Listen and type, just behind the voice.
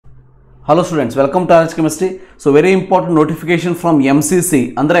Hello students, welcome to RHchemistry. So very important notification from MCC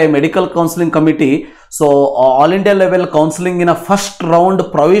andre Medical Counseling Committee. So all India level counseling in a first round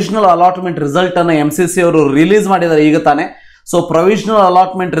provisional allotment result anna MCC avaru release madidare ಈಗ ತಾನೆ. So provisional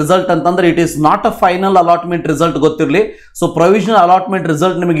allotment result ಅಂತಂದ್ರೆ it is not a final allotment result ಗೊತ್ತಿರಲಿ. So provisional allotment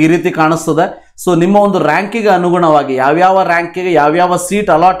result ನಿಮಗೆ ಈ ರೀತಿ ಕಾಣಿಸ್ತದೆ. So ನಿಮ್ಮ ಒಂದು ರ್ಯಾಂಕಿಗೆ ಅನುಗುಣವಾಗಿ ಯಾವ್ಯಾವ ರ್ಯಾಂಕಿಗೆ ಯಾವ್ಯಾವ ಸೀಟ್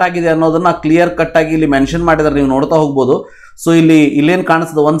ಅಲಾಟ್ ಆಗಿದೆ ಅನ್ನೋದನ್ನ ಕ್ಲಿಯರ್ ಕಟ್ ಆಗಿ ಇಲ್ಲಿ ಮೆನ್ಷನ್ ಮಾಡಿದ್ದಾರೆ, ನೀವು ನೋಡ್ತಾ ಹೋಗ್ಬೋದು. ಸೊ ಇಲ್ಲೇನು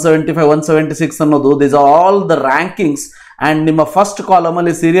ಕಾಣಿಸ್ತದೆ 175 176 ಅನ್ನೋದು this are all the rankings. And ನಿಮ್ಮ ಫಸ್ಟ್ ಕಾಲಮ್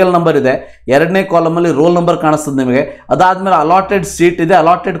ಅಲ್ಲಿ ಸೀರಿಯಲ್ ನಂಬರ್ ಇದೆ, ಎರಡನೇ ಕಾಲಮ್ ಅಲ್ಲಿ ರೋಲ್ ನಂಬರ್ ಕಾಣಿಸ್ತದೆ ನಿಮಗೆ. ಅದಾದ್ಮೇಲೆ ಅಲಾಟೆಡ್ ಸೀಟ್ ಇದೆ,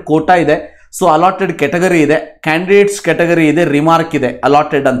 ಅಲಾಟೆಡ್ ಕೋಟಾ ಇದೆ, ಸೊ ಅಲಾಟೆಡ್ ಕೆಟಗರಿ ಇದೆ, ಕ್ಯಾಂಡಿಡೇಟ್ಸ್ ಕೆಟಗರಿ ಇದೆ, ರಿಮಾರ್ಕ್ ಇದೆ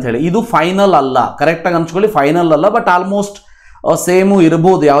ಅಲಾಟೆಡ್ ಅಂತ ಹೇಳಿ. ಇದು ಫೈನಲ್ ಅಲ್ಲ, ಕರೆಕ್ಟಾಗಿ ಅನ್ಸ್ಕೊಳ್ಳಿ, ಫೈನಲ್ ಅಲ್ಲ, ಬಟ್ ಆಲ್ಮೋಸ್ಟ್ ಸೇಮು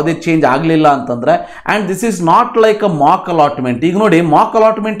ಇರ್ಬೋದು, ಯಾವುದೇ ಚೇಂಜ್ ಆಗಲಿಲ್ಲ ಅಂತಂದ್ರೆ. And this is not like a Mach allotment. ಈಗ ನೋಡಿ, ಮಾಕ್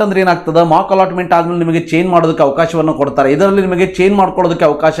ಅಲಾಟ್ಮೆಂಟ್ ಅಂದ್ರೆ ಏನಾಗ್ತದೆ, ಮಾಕ್ ಅಲಾಟ್ಮೆಂಟ್ ಆದ್ಮೇಲೆ ನಿಮಗೆ ಚೇಂಜ್ ಮಾಡೋದಕ್ಕೆ ಅವಕಾಶವನ್ನು ಕೊಡ್ತಾರೆ. ಇದರಲ್ಲಿ ನಿಮಗೆ ಚೇಂಜ್ ಮಾಡ್ಕೊಳ್ಳೋದಕ್ಕೆ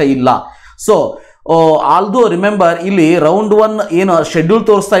ಅವಕಾಶ ಇಲ್ಲ. ಸೊ ಆಲ್ದೋ ರಿಮೆಂಬರ್, ಇಲ್ಲಿ ರೌಂಡ್ 1 ಏನು ಶೆಡ್ಯೂಲ್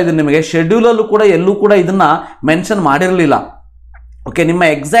ತೋರಿಸ್ತಾ ಇದೆ ನಿಮಗೆ, ಶೆಡ್ಯೂಲಲ್ಲೂ ಕೂಡ ಎಲ್ಲೂ ಕೂಡ ಇದನ್ನ ಮೆನ್ಷನ್ ಮಾಡಿರಲಿಲ್ಲ. ಓಕೆ, ನಿಮ್ಮ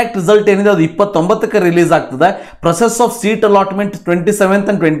ಎಕ್ಸಾಕ್ಟ್ ರಿಸಲ್ಟ್ ಏನಿದೆ ಅದು 29ಕ್ಕೆ ರಿಲೀಸ್ ಆಗ್ತದೆ. Process of seat allotment 27th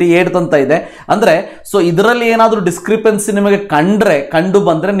and 28th ಅಂತ ಇದೆ. ಅಂದರೆ ಸೊ ಇದರಲ್ಲಿ ಏನಾದರೂ ಡಿಸ್ಕ್ರಿಪೆನ್ಸಿ ನಿಮಗೆ ಕಂಡು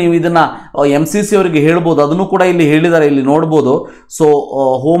ಬಂದರೆ ನೀವು ಇದನ್ನ MCC ಅವರಿಗೆ ಹೇಳ್ಬೋದು. ಅದನ್ನು ಕೂಡ ಇಲ್ಲಿ ಹೇಳಿದ್ದಾರೆ, ಇಲ್ಲಿ ನೋಡ್ಬೋದು. ಸೊ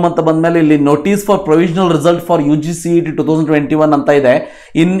ಹೋಮ್ ಅಂತ ಬಂದಮೇಲೆ ಇಲ್ಲಿ notice for provisional result for UGCET 2021 ಅಂತ ಇದೆ.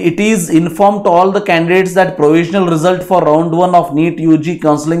 It is inform to all the candidates that provisional result for round 1 of NEET UG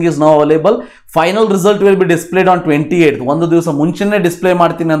counselling is now available. Final result will be displayed on 28th. ಒಂದು ದಿವಸ ಮುಂಚೆನೇ display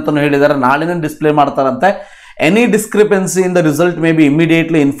ಮಾಡ್ತೀನಿ ಅಂತ ಹೇಳಿದ್ದಾರೆ, ನಾಳೆನೇ display ಮಾಡ್ತಾರಂತೆ. Any discrepancy in the result may be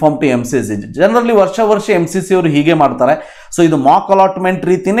immediately inform to MCC. Generally ವರ್ಷ MCC ಅವರು ಹೀಗೆ ಮಾಡ್ತಾರೆ. ಸೊ ಇದು ಮಾಕ್ ಅಲಾಟ್ಮೆಂಟ್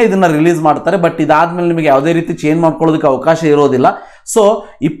ರೀತಿನೇ ಇದನ್ನ ರಿಲೀಸ್ ಮಾಡ್ತಾರೆ, ಬಟ್ ಇದಾದ್ಮೇಲೆ ನಿಮಗೆ ಯಾವುದೇ ರೀತಿ ಚೇಂಜ್ ಮಾಡ್ಕೊಳ್ಳೋದಕ್ಕೆ ಅವಕಾಶ ಇರೋದಿಲ್ಲ. ಸೊ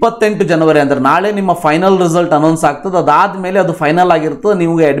 28 ಜನವರಿ ಅಂದ್ರೆ ನಾಳೆ ನಿಮ್ಮ ಫೈನಲ್ ರಿಸಲ್ಟ್ ಅನೌನ್ಸ್ ಆಗ್ತದೆ. ಅದಾದ್ಮೇಲೆ ಅದು ಫೈನಲ್ ಆಗಿರ್ತದೆ,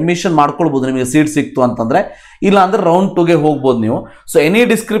 ನಿಮಗೆ ಅಡ್ಮಿಷನ್ ಮಾಡ್ಕೊಳ್ಬೋದು, ನಿಮಗೆ ಸೀಟ್ ಸಿಕ್ತು ಅಂತಂದ್ರೆ. ಇಲ್ಲ ಅಂದ್ರೆ ರೌಂಡ್ 2ಗೆ ಹೋಗ್ಬೋದು ನೀವು. So any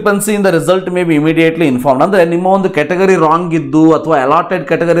discrepancy in the result may be immediately inform. ಅಂದ್ರೆ ನಿಮ್ಮ ಒಂದು ಕೆಟಗರಿ ರಾಂಗ್ ಇದ್ದು ಅಥವಾ ಅಲಾಟೆಡ್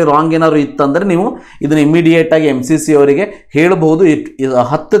ಕೆಟಗರಿ ರಾಂಗ್ ಏನಾದ್ರು ಇತ್ತಂದ್ರೆ ನೀವು ಇದನ್ನ ಇಮಿಡಿಯೇಟ್ ಆಗಿ MCC ಅವರಿಗೆ ಹೇಳಬಹುದು.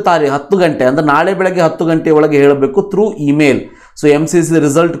 10 ಗಂಟೆ ಅಂದ್ರೆ ನಾಳೆ ಬೆಳಗ್ಗೆ 10 ಗಂಟೆ ಒಳಗೆ ಹೇಳಬೇಕು through email. So MCC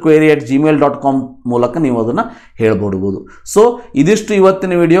result query @gmail.com ಮೂಲಕ ನೀವು ಅದನ್ನು ಹೇಳ್ಬೋದು. ಸೊ ಇದಿಷ್ಟು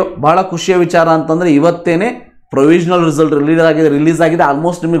ಇವತ್ತಿನ ವಿಡಿಯೋ. ಬಹಳ ಖುಷಿಯ ವಿಚಾರ ಅಂತಂದರೆ ಇವತ್ತೇನೆ ಪ್ರೊವಿಷನಲ್ ರಿಸಲ್ಟ್ ರಿಲೀಸ್ ಆಗಿದೆ.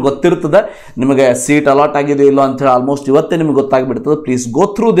 ಆಲ್ಮೋಸ್ಟ್ ನಿಮಗೆ ಗೊತ್ತಿರ್ತದೆ ನಿಮಗೆ ಸೀಟ್ ಅಲಾಟ್ ಆಗಿದೆ ಇಲ್ಲೋ ಅಂತ ಹೇಳಿ. ಆಲ್ಮೋಸ್ಟ್ ಇವತ್ತೇ ನಿಮಗೆ ಗೊತ್ತಾಗ್ಬಿಡ್ತದೆ. Please go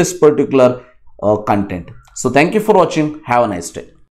through this particular content. So thank you for watching. Have a nice day.